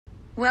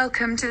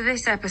Welcome to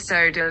this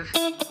episode of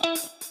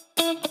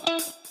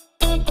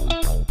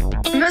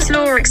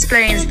Law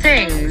Explains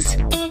Things.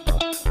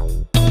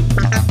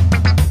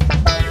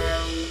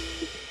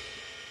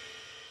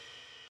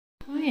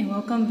 Hi, and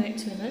welcome back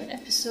to another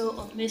episode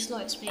of Law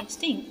Explains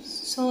Things.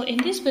 So in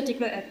this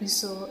particular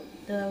episode,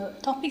 the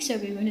topics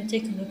that we're going to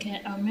take a look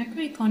at are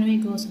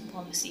macroeconomic goals and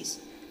policies.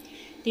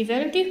 The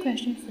evaluative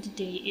question for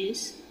today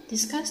is: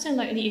 discuss the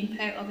likely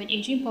impact of an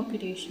aging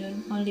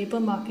population on labour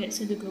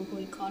markets in the global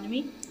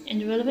economy, and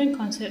the relevant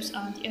concepts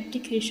are the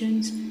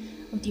applications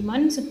of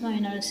demand and supply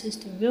analysis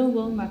to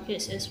real-world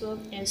markets as well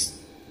as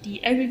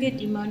the aggregate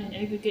demand and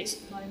aggregate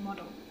supply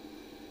model.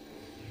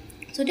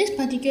 So this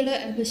particular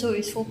episode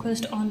is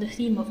focused on the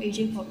theme of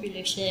aging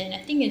population, and I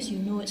think, as you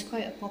know, it's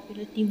quite a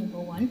popular theme, number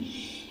one,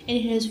 and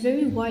it has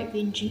very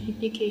wide-ranging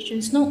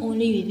implications not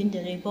only within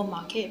the labour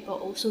market but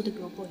also the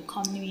global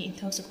economy in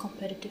terms of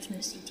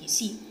competitiveness,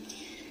 etc.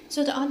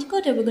 So the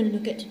article that we're going to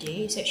look at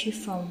today is actually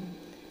from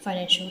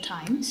Financial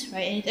Times,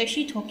 right? And it's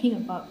actually talking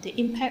about the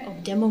impact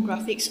of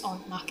demographics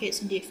on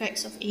markets and the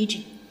effects of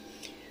aging.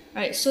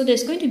 Right, so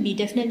there's going to be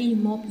definitely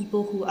more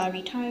people who are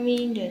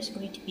retiring, there's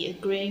going to be a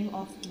graying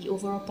of the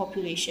overall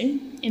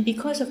population, and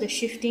because of the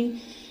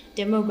shifting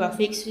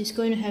demographics, it's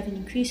going to have an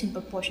increase in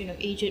proportion of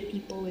aged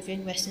people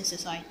within Western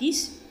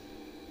societies.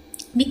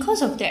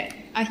 Because of that,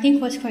 I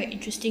think what's quite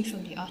interesting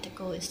from the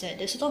article is that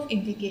there's a lot of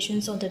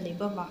implications on the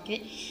labour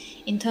market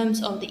in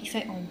terms of the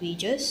effect on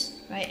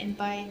wages, right? And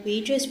by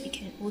wages, we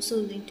can also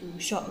link to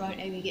short-run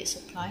aggregate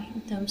supply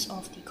in terms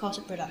of the cost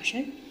of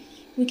production.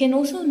 We can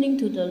also link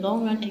to the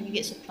long-run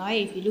aggregate supply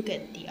if we look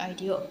at the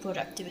idea of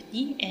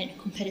productivity and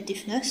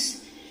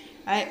competitiveness,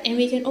 right? And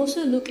we can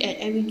also look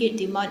at aggregate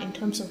demand in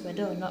terms of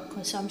whether or not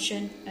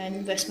consumption and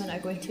investment are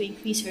going to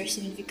increase very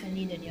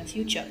significantly in the near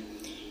future.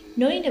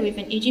 Knowing that with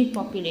an aging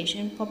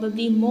population,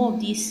 probably more of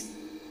these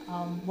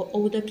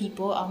older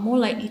people are more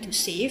likely to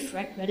save,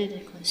 right, rather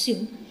than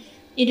consume.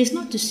 It is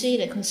not to say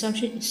that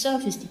consumption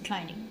itself is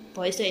declining,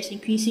 but it's that it's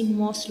increasing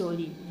more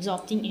slowly,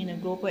 resulting in a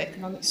global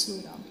economic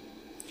slowdown.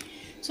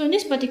 So in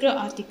this particular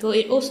article,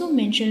 it also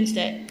mentions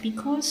that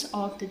because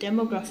of the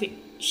demographic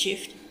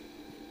shift,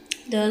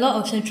 a lot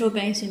of central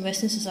banks in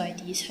Western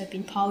societies have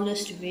been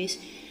powerless to raise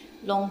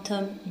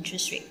long-term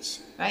interest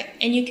rates, right?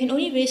 And you can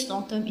only raise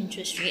long-term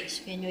interest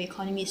rates when your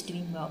economy is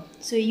doing well.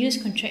 So you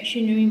use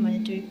contractionary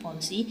monetary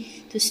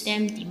policy to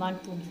stem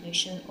demand for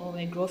inflation, or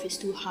when growth is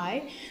too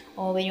high,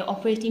 or when you're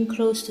operating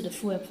close to the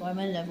full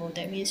employment level,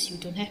 that means you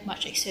don't have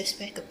much excess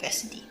spare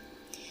capacity.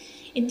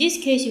 In this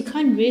case, you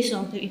can't raise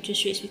long-term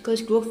interest rates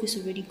because growth is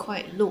already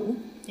quite low.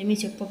 That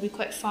means you're probably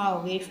quite far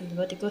away from the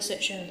vertical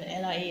section of the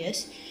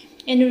LIAS.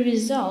 And the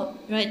result,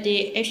 right,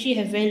 they actually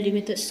have very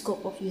limited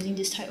scope of using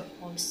this type of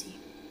policy.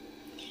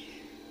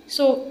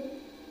 So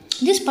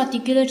this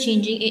particular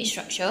changing age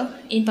structure,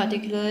 in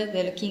particular,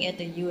 we're looking at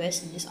the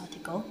US in this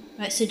article,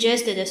 right,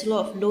 suggests that there's a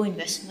lot of low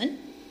investment.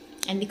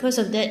 And because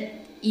of that,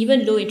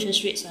 even low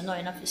interest rates are not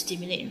enough to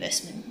stimulate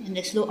investment. And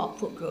there's low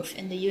output growth,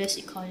 and the US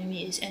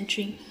economy is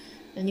entering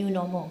a new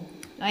normal,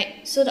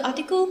 right? So the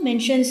article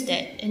mentions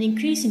that an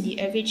increase in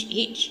the average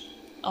age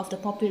of the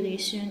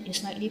population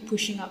is likely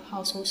pushing up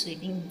household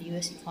saving in the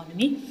US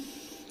economy.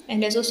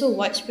 And there's also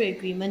widespread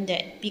agreement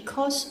that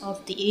because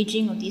of the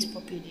aging of these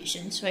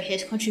populations, right,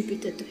 has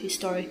contributed to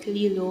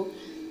historically low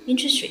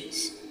interest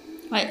rates,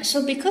 right?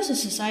 So because the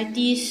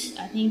societies,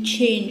 I think,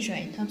 change,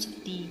 right, in terms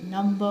of the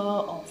number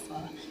of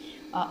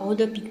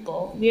older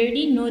people, we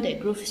already know that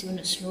growth is going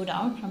to slow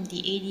down from the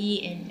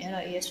AD and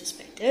LIAS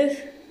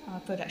perspective.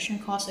 Production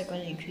costs are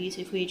going to increase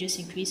if wages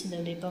increase in the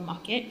labour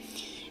market,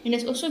 and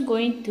there's also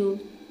going to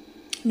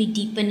be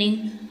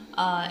deepening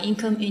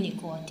income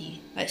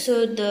inequality, right?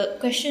 So the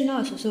question now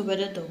is also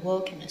whether the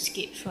world can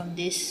escape from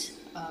this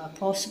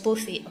possible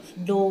fate of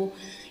low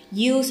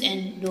yields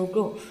and low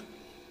growth,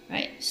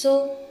 right?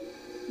 So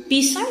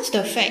besides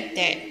the fact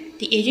that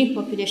the aging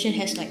population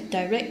has like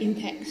direct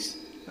impacts,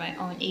 right,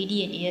 on AD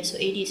and AS, so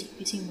AD is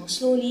increasing more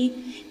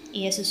slowly,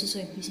 AS is also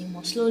increasing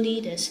more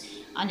slowly, there's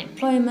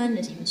unemployment,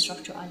 there's even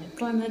structural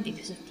unemployment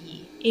because of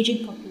the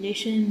aging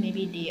population.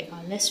 Maybe they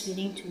are less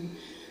willing to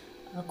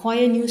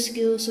acquire new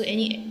skills, so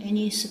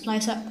any supply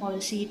side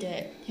policy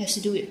that has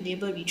to do with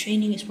labour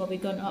retraining is probably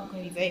not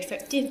going to be very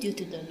effective due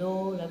to the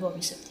low level of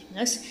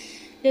receptiveness.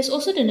 There's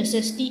also the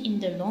necessity in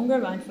the longer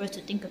run for us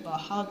to think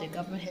about how the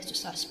government has to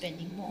start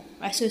spending more,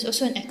 right? So it's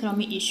also an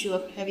economic issue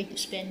of having to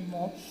spend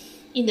more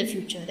in the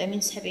future. That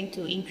means having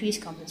to increase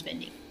government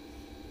spending.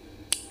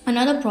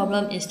 Another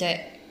problem is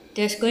that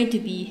there's going to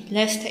be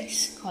less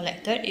tax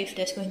collected if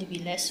there's going to be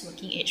less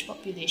working age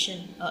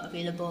population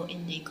available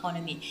in the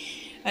economy.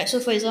 Right,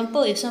 so for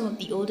example, if some of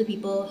the older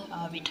people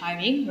are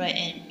retiring, right,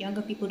 and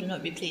younger people do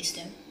not replace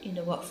them in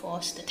the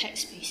workforce, the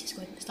tax base is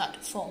going to start to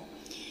fall.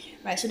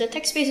 Right, so the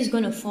tax base is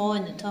going to fall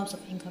in the terms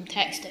of income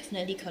tax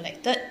definitely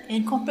collected,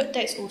 and corporate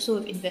tax also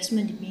if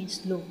investment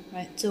remains low,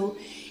 right? So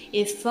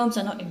if firms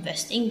are not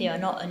investing, they are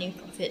not earning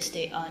profits,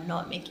 they are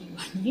not making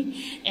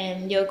money,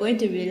 and you're going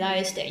to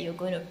realize that you're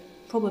going to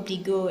probably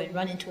go and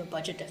run into a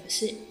budget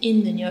deficit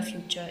in the near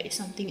future if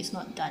something is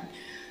not done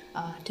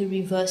to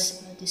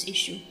reverse this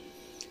issue.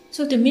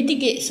 So to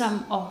mitigate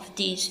some of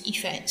these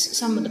effects,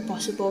 some of the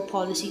possible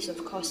policies,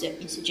 of course, that have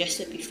been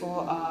suggested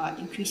before are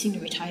increasing the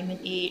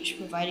retirement age,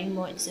 providing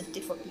more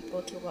incentive for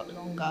people to work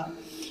longer,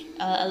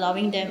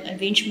 allowing them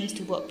arrangements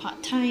to work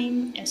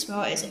part-time, as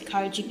well as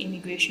encouraging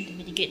immigration to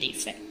mitigate the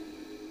effect.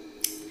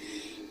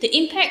 The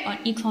impact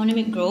on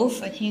economic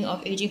growth, I think,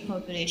 of aging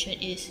population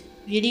is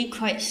really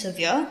quite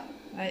severe,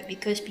 right?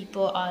 Because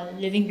people are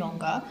living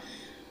longer,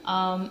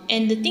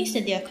 and the things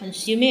that they are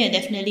consuming are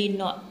definitely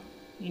not,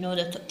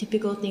 the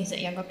typical things that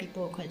younger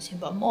people will consume,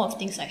 but more of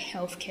things like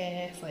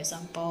healthcare, for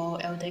example,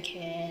 elder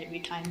care,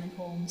 retirement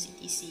homes,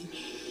 etc.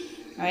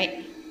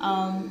 Right?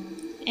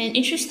 And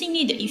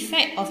interestingly, the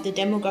effect of the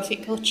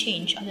demographical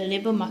change on the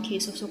labour market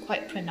is also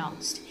quite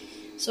pronounced.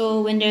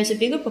 So when there's a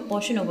bigger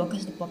proportion of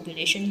workers in the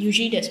population,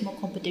 usually there's more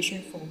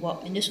competition for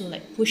work, and this will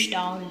push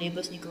down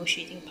labour's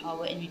negotiating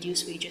power and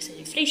reduce wages and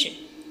inflation.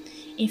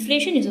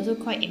 Inflation is also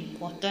quite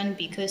important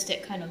because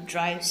that kind of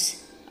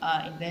drives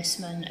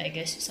investment, I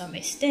guess, to some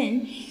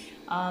extent,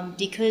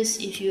 because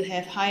if you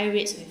have higher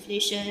rates of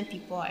inflation,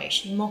 people are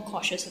actually more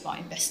cautious about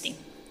investing.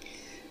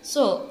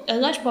 So a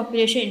large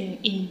population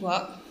in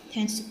work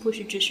tends to push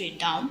interest rate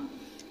down,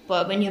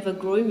 but when you have a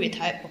growing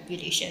retired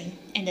population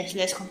and there's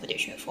less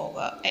competition for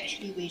work,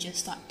 actually wages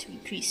start to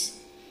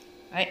increase,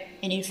 right?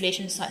 And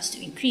inflation starts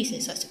to increase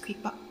and starts to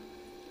creep up.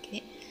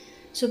 Okay,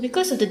 so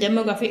because of the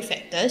demographic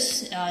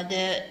factors,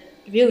 the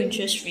real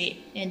interest rate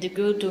and the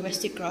real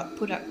domestic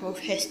product growth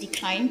has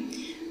declined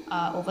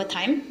over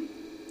time,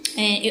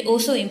 and it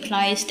also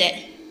implies that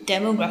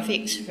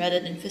demographics rather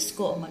than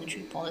fiscal or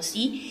monetary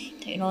policy,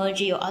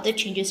 technology or other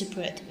changes in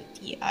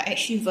productivity are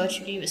actually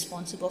virtually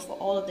responsible for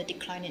all of the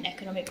decline in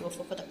economic growth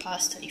over the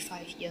past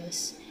 35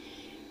 years.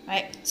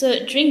 Right?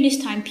 So during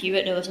this time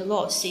period, there was a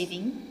lot of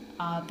saving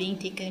being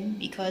taken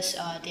because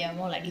they are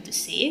more likely to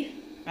save,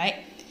 right?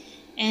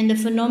 And the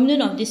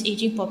phenomenon of this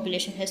aging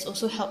population has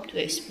also helped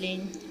to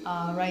explain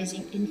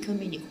rising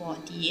income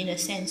inequality in a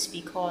sense,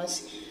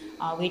 because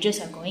wages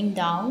are going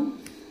down.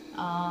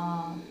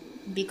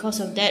 Because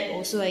of that,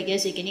 also, I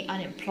guess they're getting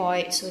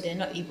unemployed, so they're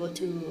not able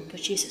to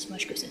purchase as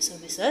much goods and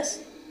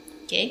services.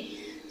 Okay,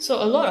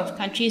 so a lot of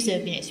countries that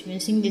have been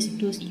experiencing this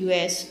includes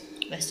US,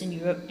 Western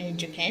Europe, and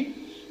Japan,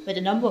 where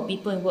the number of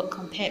people in work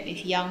compared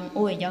with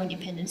old and young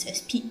dependents has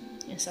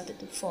peaked and started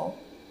to fall.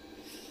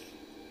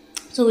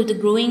 So with the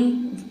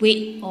growing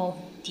weight of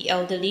the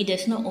elderly,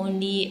 there's not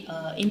only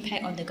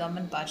impact on the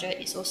government budget,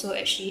 it's also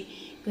actually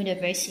going to have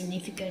a very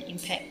significant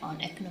impact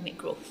on economic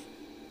growth,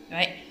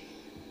 right?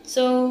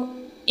 So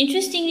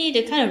interestingly,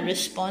 the kind of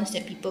response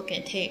that people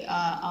can take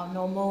are our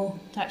normal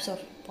types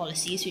of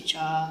policies, which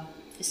are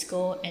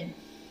fiscal and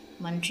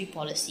monetary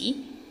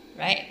policy,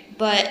 right?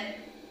 But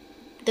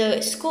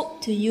the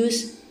scope to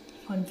use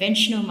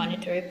conventional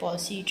monetary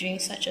policy during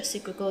such a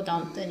cyclical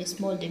downturn is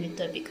more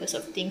limited because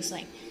of things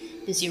like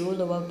the zero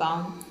lower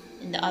bound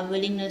and the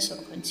unwillingness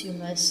of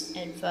consumers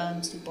and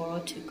firms to borrow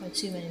to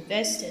consume and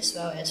invest, as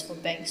well as for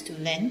banks to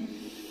lend,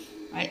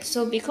 right?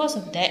 So because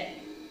of that,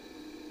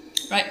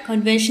 right,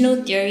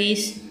 conventional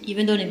theories,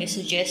 even though they may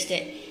suggest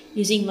that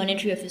using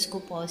monetary or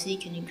fiscal policy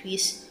can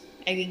increase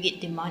aggregate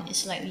demand,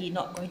 is likely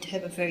not going to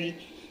have a very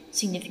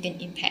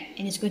significant impact,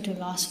 and it's going to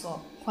last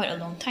for quite a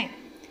long time.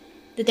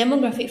 The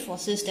demographic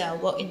forces that are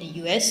at work in the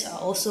US are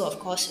also, of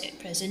course,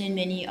 present in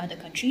many other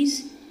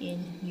countries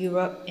in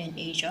Europe and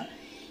Asia.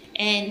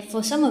 And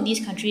for some of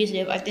these countries, they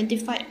have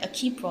identified a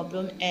key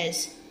problem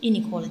as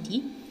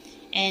inequality,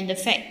 and the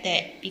fact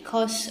that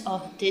because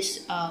of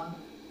this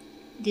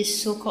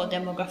so-called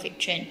demographic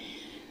trend,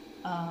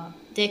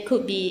 there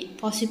could be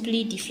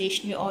possibly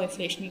deflationary or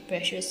inflationary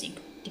pressures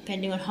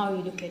depending on how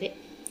you look at it.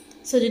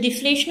 So the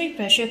deflationary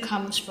pressure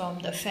comes from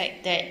the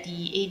fact that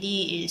the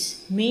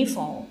AD may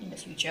fall in the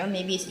future.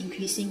 Maybe it's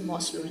increasing more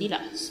slowly,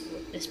 so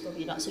that's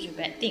probably not such a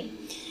bad thing.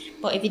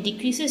 But if it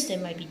decreases, there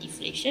might be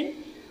deflation.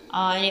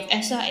 And if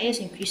SRAS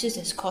increases,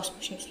 there's cost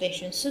push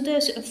inflation. So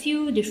there's a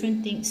few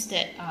different things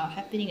that are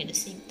happening at the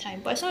same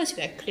time. But as long as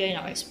we are clear in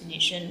our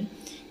explanation,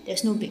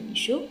 there's no big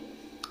issue,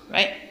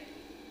 right?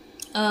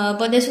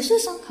 But there's also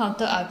some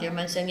counter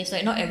arguments. I mean, it's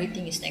like not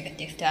everything is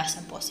negative. There are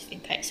some positive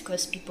impacts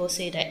because people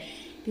say that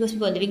because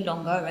people are living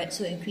longer, right?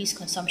 So increased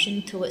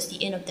consumption towards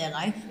the end of their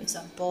life. For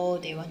example,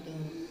 they want to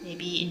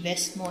maybe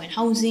invest more in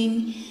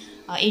housing.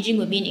 Aging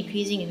will mean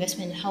increasing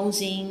investment in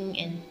housing,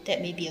 and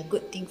that may be a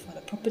good thing for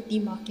the property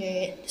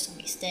market to some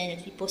extent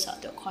as people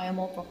start to acquire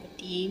more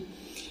property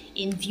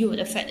in view of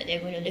the fact that they're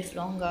going to live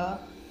longer,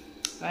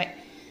 right?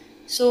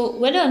 So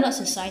whether or not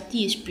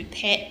society is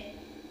prepared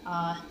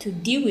to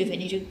deal with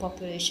an aging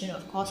population,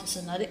 of course, is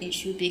another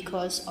issue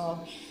because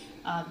of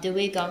the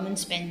way government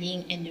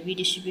spending and the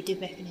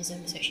redistributive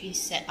mechanism is actually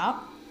set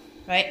up,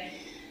 right?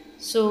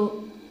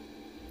 So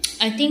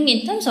I think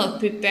in terms of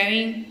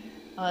preparing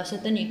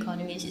certain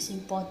economies, it's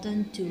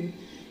important to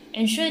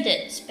ensure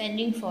that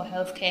spending for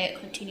healthcare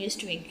continues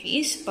to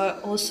increase,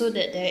 but also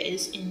that there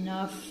is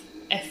enough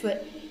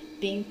effort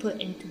being put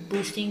into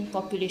boosting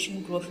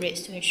population growth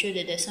rates to ensure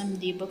that there's some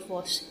labor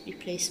force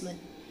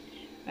replacement,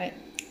 right?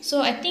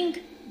 So I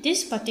think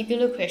this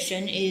particular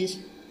question is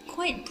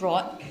quite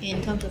broad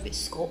in terms of its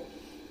scope,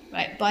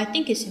 right? But I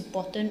think it's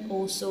important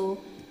also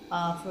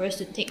for us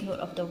to take note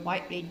of the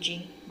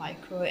wide-ranging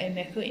micro and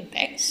macro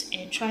impacts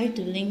and try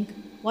to link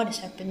what is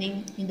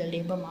happening in the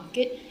labour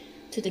market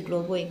to the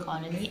global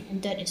economy,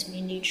 and that is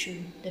mainly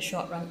through the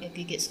short-run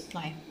aggregate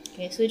supply.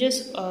 Okay, so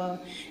just a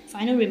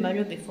final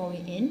reminder before we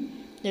end.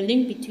 The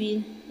link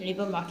between the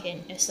labour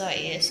market and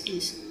SRAS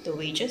is the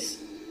wages,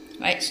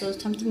 right? So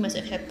something must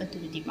have happened to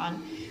the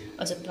demand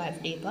or supply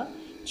of labour,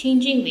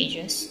 changing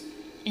wages,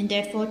 and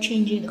therefore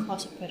changing the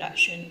cost of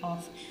production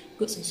of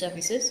goods and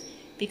services.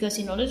 Because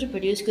in order to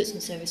produce goods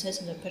and services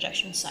on the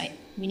production side,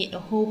 we need a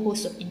whole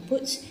host of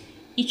inputs,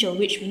 each of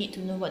which we need to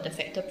know what the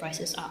factor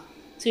prices are.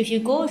 So if you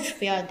go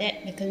via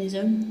that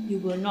mechanism, you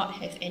will not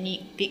have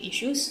any big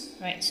issues,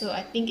 right? So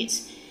I think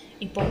it's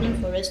important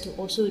for us to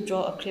also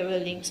draw a clearer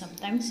link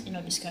sometimes in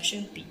our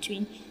discussion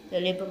between the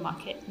labour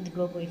market and the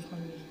global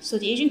economy. So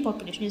the aging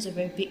population is a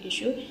very big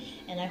issue,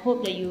 and I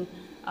hope that you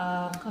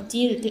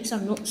continue to take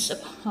some notes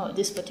about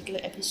this particular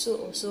episode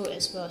also,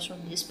 as well as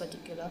from this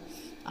particular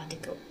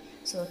article.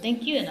 So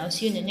thank you, and I'll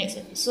see you in the next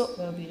episode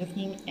where we'll be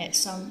looking at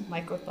some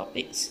micro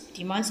topics,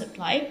 demand,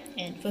 supply,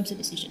 and firms and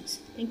decisions.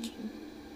 Thank you.